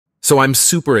So I'm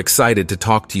super excited to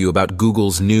talk to you about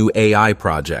Google's new AI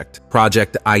project,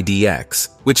 Project IDX,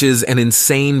 which is an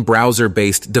insane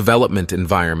browser-based development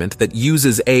environment that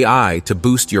uses AI to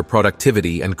boost your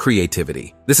productivity and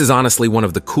creativity. This is honestly one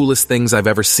of the coolest things I've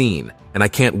ever seen, and I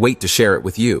can't wait to share it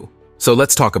with you. So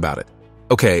let's talk about it.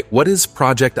 Okay, what is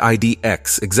Project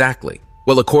IDX exactly?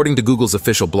 Well, according to Google's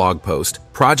official blog post,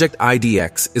 Project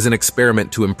IDX is an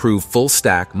experiment to improve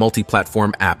full-stack,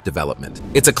 multi-platform app development.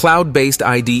 It's a cloud-based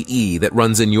IDE that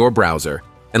runs in your browser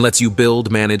and lets you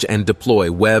build, manage, and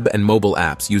deploy web and mobile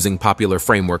apps using popular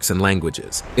frameworks and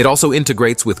languages. It also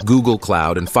integrates with Google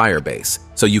Cloud and Firebase,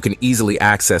 so you can easily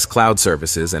access cloud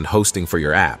services and hosting for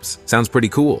your apps. Sounds pretty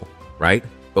cool, right?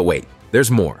 But wait, there's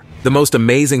more. The most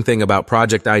amazing thing about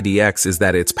Project IDX is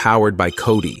that it's powered by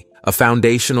Cody, a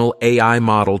foundational AI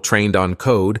model trained on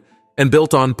code and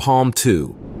built on Palm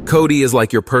 2. Cody is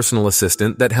like your personal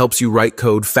assistant that helps you write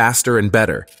code faster and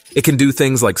better. It can do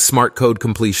things like smart code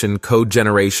completion, code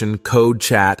generation, code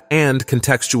chat, and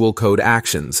contextual code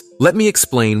actions. Let me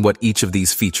explain what each of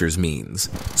these features means.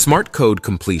 Smart code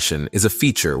completion is a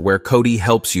feature where Cody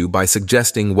helps you by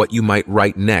suggesting what you might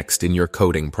write next in your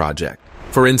coding project.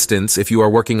 For instance, if you are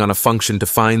working on a function to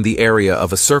find the area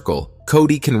of a circle,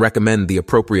 Cody can recommend the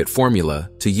appropriate formula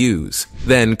to use.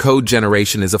 Then, code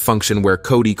generation is a function where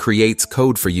Cody creates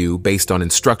code for you based on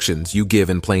instructions you give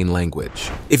in plain language.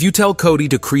 If you tell Cody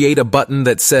to create a button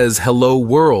that says "Hello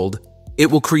World," it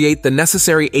will create the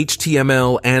necessary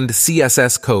HTML and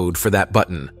CSS code for that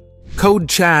button. Code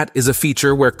chat is a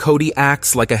feature where Cody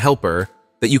acts like a helper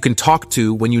that you can talk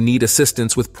to when you need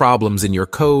assistance with problems in your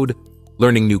code,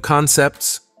 learning new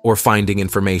concepts, or finding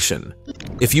information.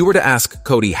 If you were to ask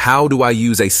Cody, how do I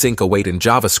use async await in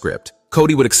JavaScript,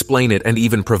 Cody would explain it and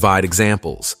even provide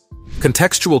examples.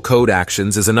 Contextual code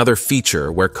actions is another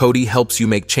feature where Cody helps you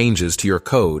make changes to your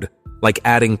code, like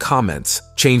adding comments,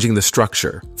 changing the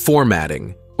structure,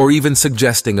 formatting, or even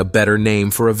suggesting a better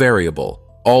name for a variable,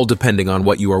 all depending on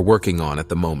what you are working on at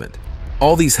the moment.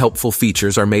 All these helpful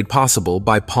features are made possible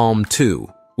by Palm 2,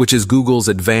 which is Google's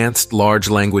advanced large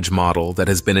language model that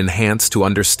has been enhanced to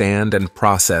understand and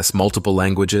process multiple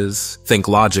languages, think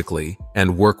logically,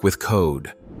 and work with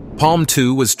code. Palm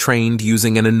 2 was trained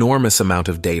using an enormous amount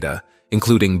of data,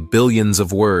 including billions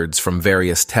of words from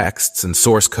various texts and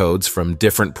source codes from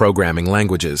different programming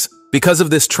languages. Because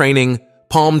of this training,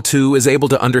 Palm 2 is able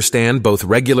to understand both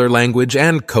regular language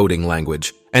and coding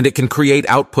language, and it can create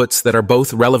outputs that are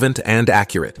both relevant and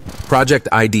accurate. Project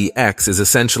IDX is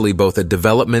essentially both a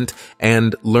development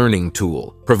and learning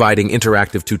tool, providing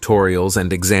interactive tutorials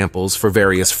and examples for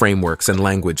various frameworks and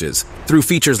languages. Through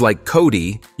features like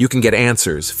Cody, you can get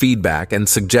answers, feedback, and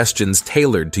suggestions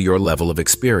tailored to your level of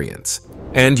experience.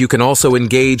 And you can also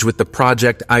engage with the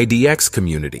Project IDX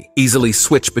community, easily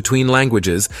switch between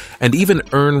languages, and even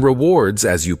earn rewards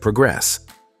as you progress.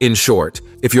 In short,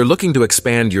 if you're looking to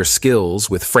expand your skills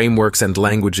with frameworks and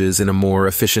languages in a more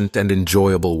efficient and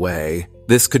enjoyable way,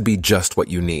 this could be just what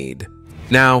you need.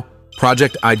 Now,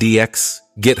 Project IDX,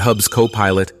 GitHub's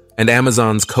Copilot, and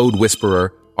Amazon's Code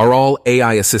Whisperer are all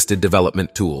AI-assisted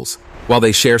development tools. While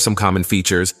they share some common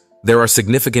features, there are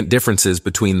significant differences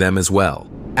between them as well.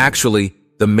 Actually,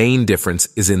 the main difference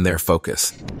is in their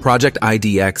focus. Project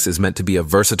IDX is meant to be a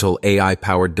versatile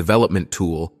AI-powered development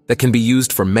tool that can be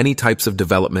used for many types of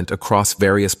development across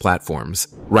various platforms.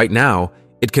 Right now,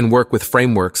 it can work with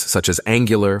frameworks such as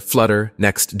Angular, Flutter,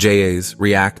 Next.js,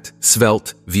 React,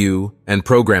 Svelte, Vue, and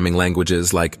programming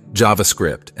languages like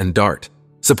JavaScript and Dart.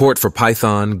 Support for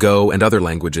Python, Go, and other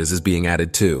languages is being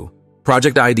added too.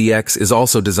 Project IDX is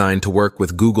also designed to work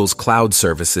with Google's cloud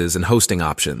services and hosting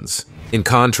options. In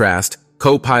contrast,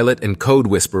 Copilot and Code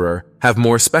Whisperer have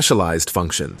more specialized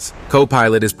functions.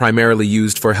 Copilot is primarily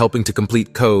used for helping to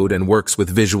complete code and works with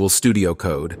Visual Studio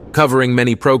Code, covering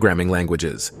many programming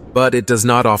languages, but it does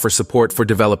not offer support for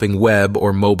developing web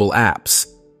or mobile apps,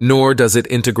 nor does it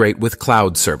integrate with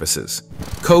cloud services.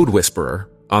 Code Whisperer,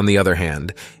 on the other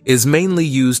hand, is mainly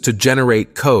used to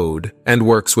generate code and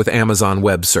works with Amazon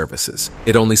Web Services.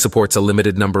 It only supports a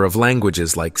limited number of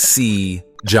languages like C,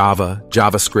 Java,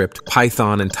 JavaScript,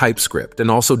 Python, and TypeScript, and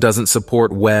also doesn't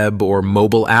support web or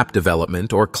mobile app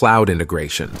development or cloud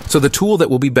integration. So the tool that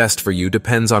will be best for you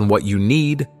depends on what you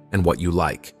need and what you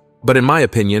like. But in my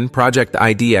opinion, Project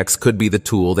IDX could be the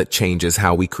tool that changes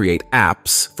how we create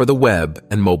apps for the web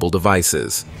and mobile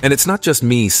devices. And it's not just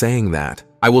me saying that.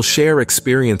 I will share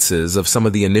experiences of some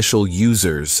of the initial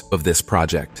users of this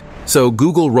project. So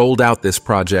Google rolled out this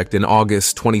project in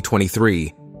August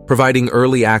 2023, providing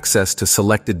early access to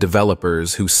selected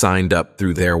developers who signed up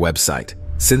through their website.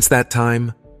 Since that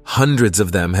time, Hundreds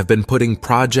of them have been putting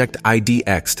Project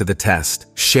IDX to the test,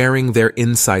 sharing their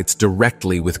insights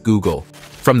directly with Google.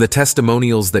 From the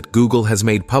testimonials that Google has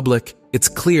made public, it's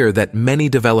clear that many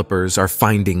developers are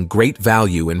finding great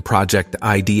value in Project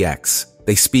IDX.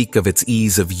 They speak of its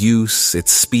ease of use,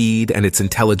 its speed, and its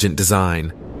intelligent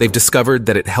design. They've discovered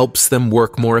that it helps them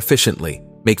work more efficiently,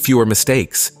 make fewer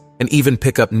mistakes, and even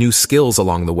pick up new skills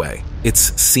along the way. Its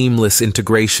seamless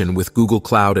integration with Google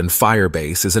Cloud and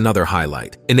Firebase is another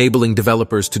highlight, enabling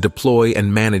developers to deploy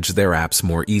and manage their apps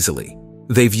more easily.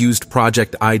 They've used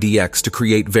Project IDX to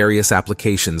create various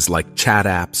applications like chat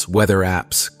apps, weather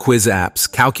apps, quiz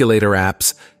apps, calculator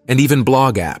apps, and even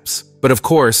blog apps. But of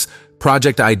course,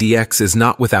 Project IDX is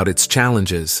not without its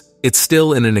challenges. It's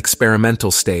still in an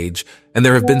experimental stage, and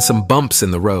there have been some bumps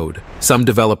in the road. Some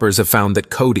developers have found that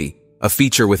Cody, a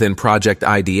feature within Project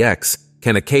IDX,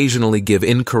 can occasionally give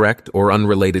incorrect or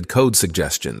unrelated code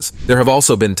suggestions. There have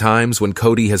also been times when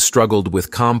Cody has struggled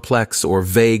with complex or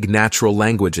vague natural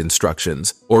language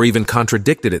instructions, or even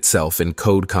contradicted itself in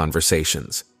code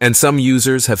conversations. And some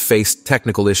users have faced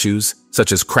technical issues,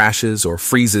 such as crashes or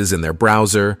freezes in their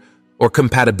browser, or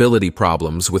compatibility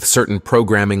problems with certain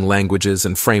programming languages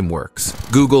and frameworks.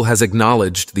 Google has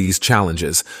acknowledged these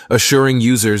challenges, assuring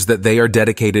users that they are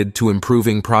dedicated to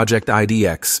improving Project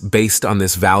IDX based on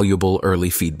this valuable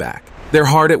early feedback. They're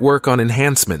hard at work on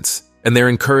enhancements, and they're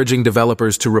encouraging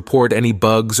developers to report any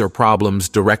bugs or problems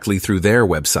directly through their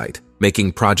website,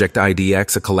 making Project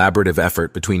IDX a collaborative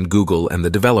effort between Google and the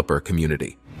developer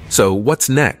community. So what's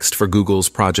next for Google's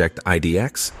Project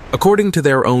IDX? According to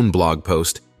their own blog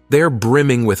post, they're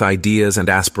brimming with ideas and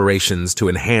aspirations to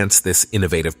enhance this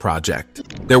innovative project.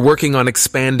 They're working on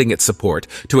expanding its support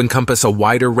to encompass a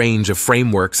wider range of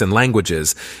frameworks and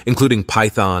languages, including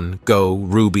Python, Go,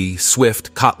 Ruby,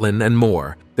 Swift, Kotlin, and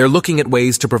more. They're looking at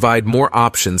ways to provide more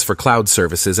options for cloud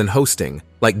services and hosting,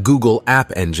 like Google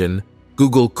App Engine,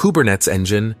 Google Kubernetes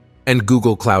Engine, and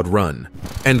Google Cloud Run.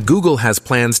 And Google has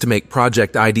plans to make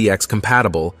Project IDX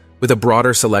compatible with a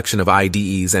broader selection of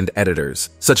IDEs and editors,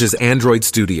 such as Android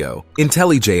Studio,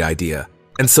 IntelliJ IDEA,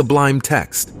 and Sublime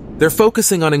Text. They're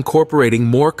focusing on incorporating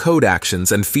more code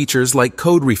actions and features like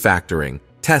code refactoring,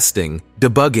 testing,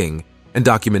 debugging, and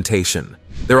documentation.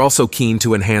 They're also keen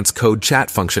to enhance code chat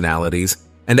functionalities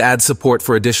and add support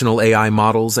for additional AI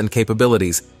models and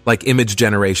capabilities like image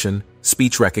generation,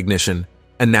 speech recognition,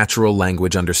 and natural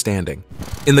language understanding.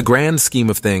 In the grand scheme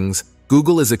of things,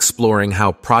 Google is exploring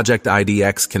how Project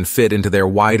IDX can fit into their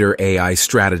wider AI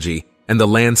strategy and the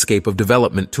landscape of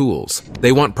development tools.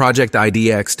 They want Project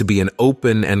IDX to be an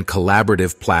open and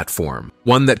collaborative platform,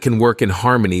 one that can work in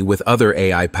harmony with other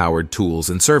AI-powered tools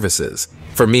and services.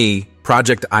 For me,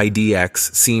 Project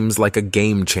IDX seems like a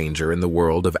game changer in the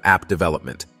world of app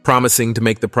development, promising to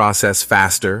make the process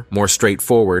faster, more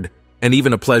straightforward, and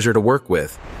even a pleasure to work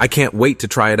with. I can't wait to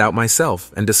try it out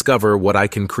myself and discover what I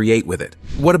can create with it.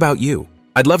 What about you?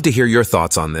 I'd love to hear your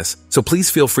thoughts on this, so please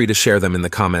feel free to share them in the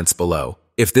comments below.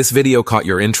 If this video caught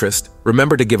your interest,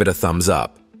 remember to give it a thumbs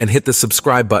up and hit the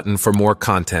subscribe button for more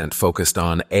content focused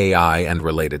on AI and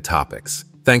related topics.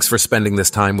 Thanks for spending this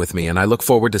time with me, and I look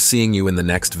forward to seeing you in the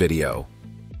next video.